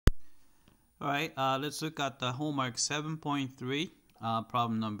Alright, let's look at the homework 7.3,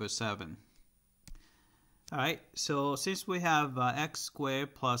 problem number 7. Alright, so since we have x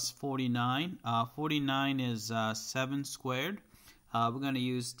squared plus 49, 49 is 7 squared, we're going to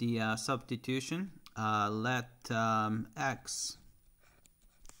use the substitution. Let x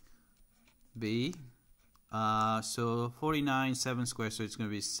be, so 49, 7 squared, so it's going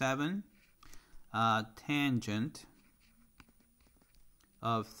to be 7 tangent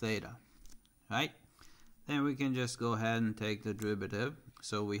of theta. Right? Then we can just go ahead and take the derivative.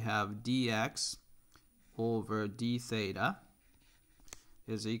 So we have dx over d theta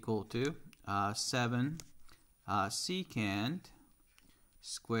is equal to 7 secant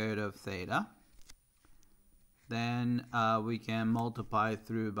squared of theta. Then we can multiply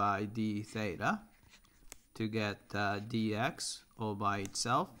through by d theta to get dx all by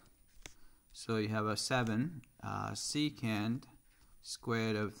itself. So you have a 7 secant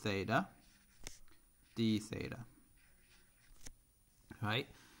squared of theta d theta. Right?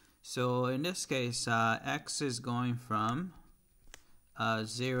 So in this case, x is going from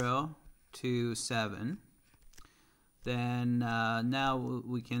 0 to 7. Then now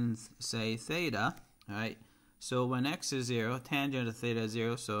we can say theta. Right? So when x is 0, tangent of theta is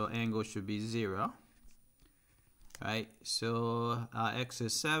 0, so angle should be 0. Right? So x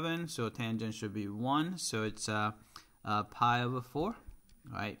is 7, so tangent should be 1. So it's pi over 4.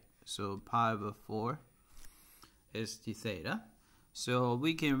 Right? So pi over 4 is d theta. So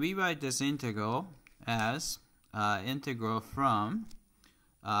we can rewrite this integral as integral from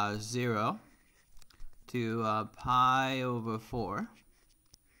 0 to pi over 4.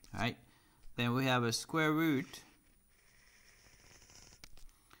 Right? Then we have a square root.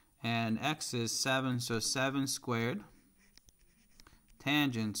 And x is 7, so 7 squared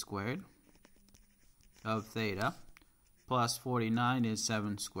tangent squared of theta plus 49 is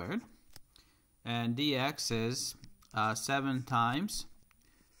 7 squared. And dx is 7 times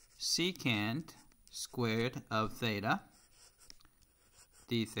secant squared of theta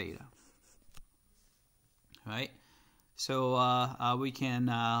d theta. Right? So we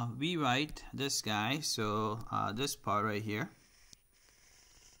can rewrite this guy. So this part right here.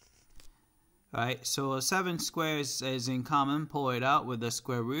 Right? So 7 squared is in common. Pull it out with the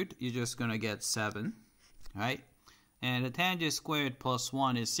square root. You're just going to get 7. Right? And the tangent squared plus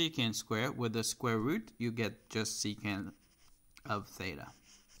 1 is secant squared. With the square root, you get just secant of theta.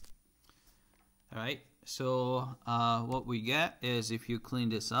 Alright, so what we get is, if you clean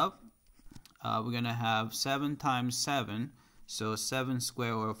this up, we're going to have 7 times 7. So 7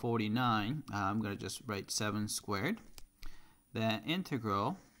 squared or 49. I'm going to just write 7 squared. Then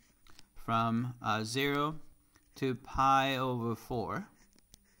integral from 0 to pi over 4.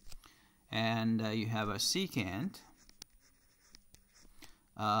 And you have a secant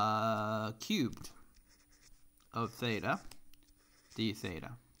cubed of theta d theta.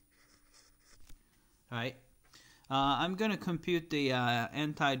 Alright, I'm going to compute the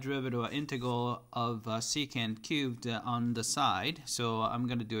antiderivative or integral of secant cubed on the side, so I'm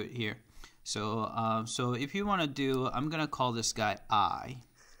going to do it here. So so if you want to do, I'm going to call this guy I,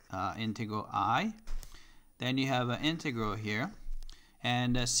 integral I. Then you have an integral here,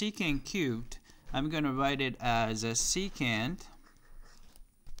 and secant cubed, I'm going to write it as a secant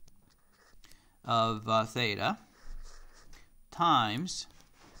of theta times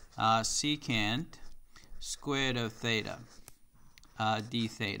secant squared of theta d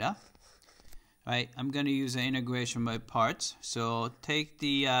theta. Right? I'm going to use an integration by parts. So take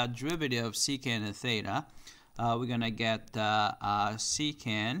the derivative of secant of theta. We're going to get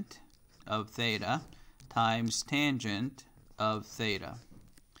secant of theta times tangent of theta.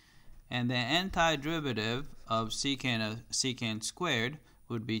 And the antiderivative of secant squared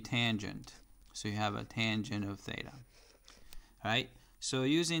would be tangent. So you have a tangent of theta. Alright, so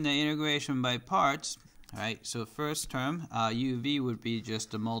using the integration by parts, alright, so first term, uv would be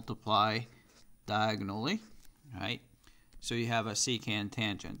just to multiply diagonally. Alright, so you have a secant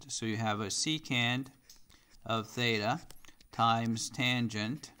tangent. So you have a secant of theta times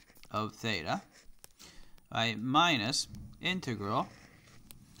tangent of theta. Right, minus integral.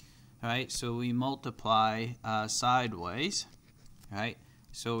 Alright, so we multiply sideways. Right,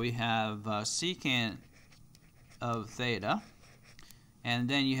 so we have secant of theta, and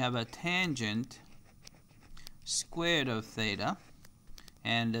then you have a tangent squared of theta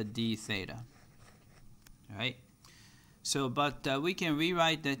and a d theta. Alright, so but we can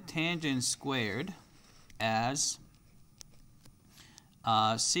rewrite the tangent squared as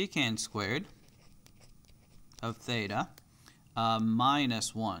secant squared of theta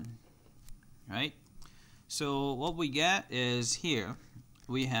minus 1. Right? So what we get is, here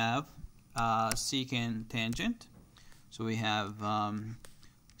we have secant tangent. So we have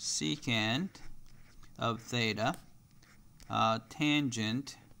secant of theta,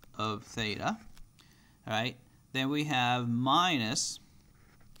 tangent of theta. Right? Then we have minus,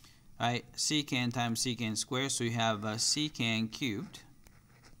 right, secant times secant squared, so we have secant cubed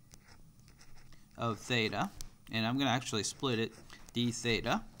of theta, and I'm going to actually split it, d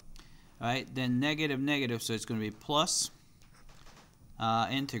theta. Right? Then negative, negative, so it's going to be plus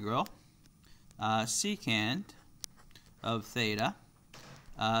integral secant of theta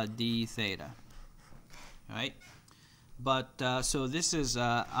d theta. Right? But so this is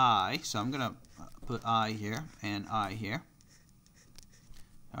I, so I'm going to put I here and I here.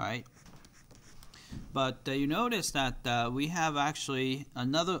 Alright. But you notice that we have actually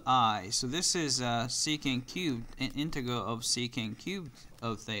another I. So this is secant cubed, integral of secant cubed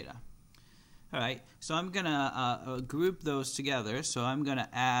of theta. Alright. So I'm going to group those together. So I'm going to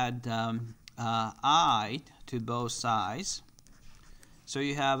add I to both sides. So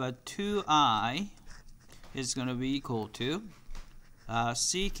you have a 2I is going to be equal to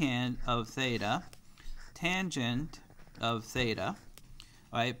secant of theta, tangent of theta,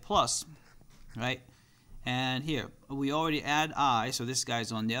 right, plus, right, and here we already add I, so this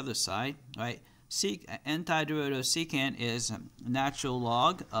guy's on the other side, right. Antiderivative of secant is natural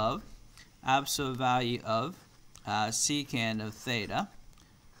log of absolute value of secant of theta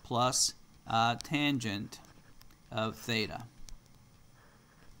plus tangent of theta,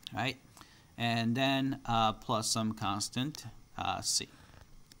 right, and then plus some constant c.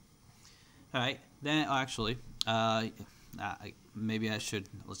 Alright, then actually, maybe I should,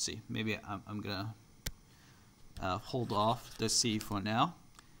 let's see, maybe I'm going to hold off the c for now.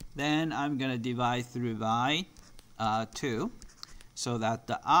 Then I'm going to divide through by 2, so that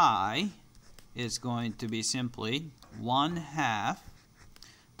the I is going to be simply 1/2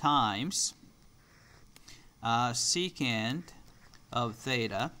 times secant of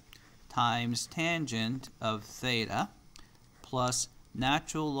theta times tangent of theta plus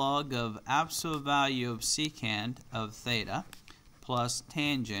natural log of absolute value of secant of theta plus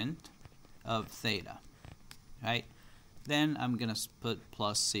tangent of theta. Right? Then I'm going to put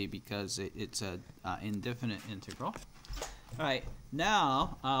plus c because it's a indefinite integral. Alright,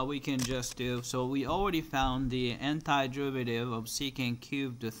 now we can just do, so we already found the antiderivative of secant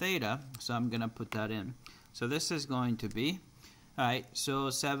cubed of theta, so I'm going to put that in. So this is going to be, alright, so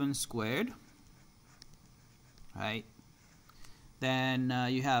 7 squared, right? Then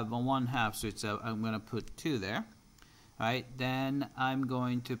you have a 1/2, so it's I'm going to put 2 there. Right? Then I'm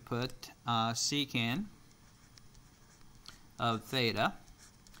going to put secant of theta,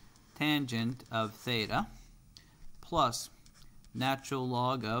 tangent of theta, plus natural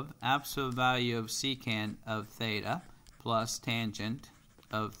log of absolute value of secant of theta plus tangent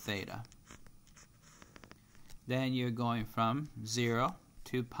of theta. Then you're going from 0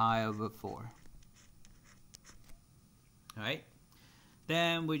 to pi over 4. Alright?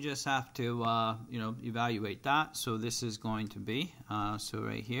 Then we just have to evaluate that. So this is going to be so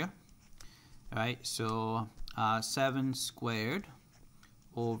right here. Alright, so 7 squared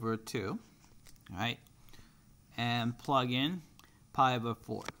over 2. Alright, and plug in pi over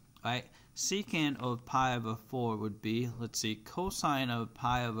 4. Alright, secant of pi over 4 would be, let's see, cosine of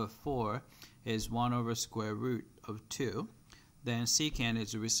pi over 4 is 1 over square root of 2. Then secant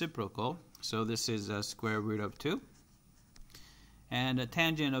is a reciprocal, so this is a square root of 2. And the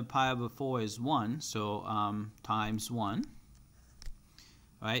tangent of pi over 4 is 1, so times 1,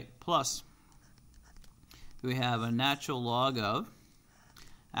 right? Plus, we have a natural log of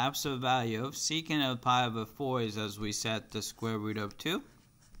absolute value of secant of pi over 4 is, as we said, the square root of 2.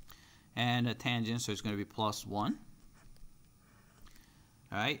 And a tangent, so it's going to be plus 1.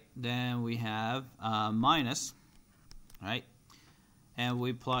 Alright, then we have minus, right? And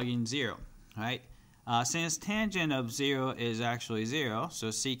we plug in 0, right? Since tangent of 0 is actually 0, so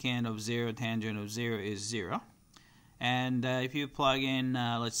secant of 0, tangent of 0 is 0. And if you plug in,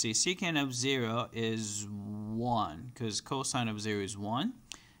 let's see, secant of 0 is 1, because cosine of 0 is 1.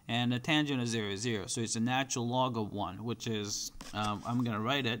 And the tangent of 0 is 0, so it's a natural log of 1, which is, I'm going to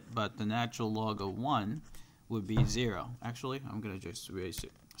write it, but the natural log of 1 would be 0. Actually, I'm going to just erase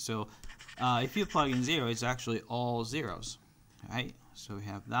it. So if you plug in 0, it's actually all zeros. Right? So we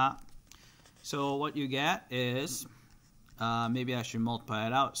have that. So what you get is, maybe I should multiply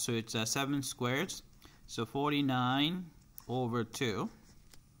it out. So it's 7 squared, so 49 over 2.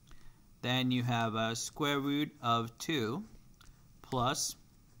 Then you have a square root of 2 plus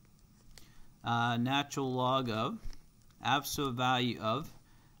natural log of absolute value of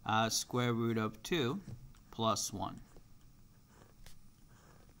square root of 2 plus 1.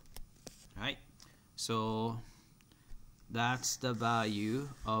 So that's the value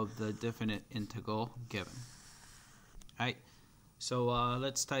of the definite integral given. Alright, so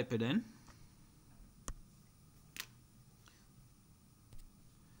let's type it in.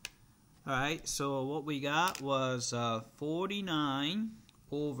 Alright, so what we got was 49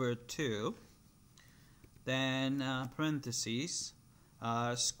 over 2, then parentheses,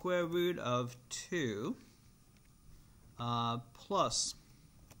 square root of 2 plus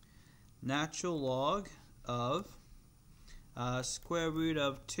natural log of square root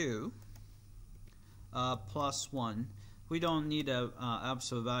of 2 plus 1. We don't need a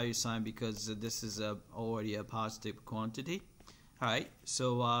absolute value sign because this is already a positive quantity. Alright,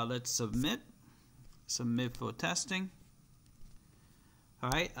 so let's submit for testing.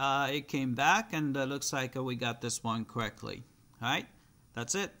 Alright, it came back and looks like we got this one correctly. Alright,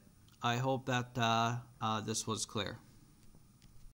 that's it. I hope that this was clear.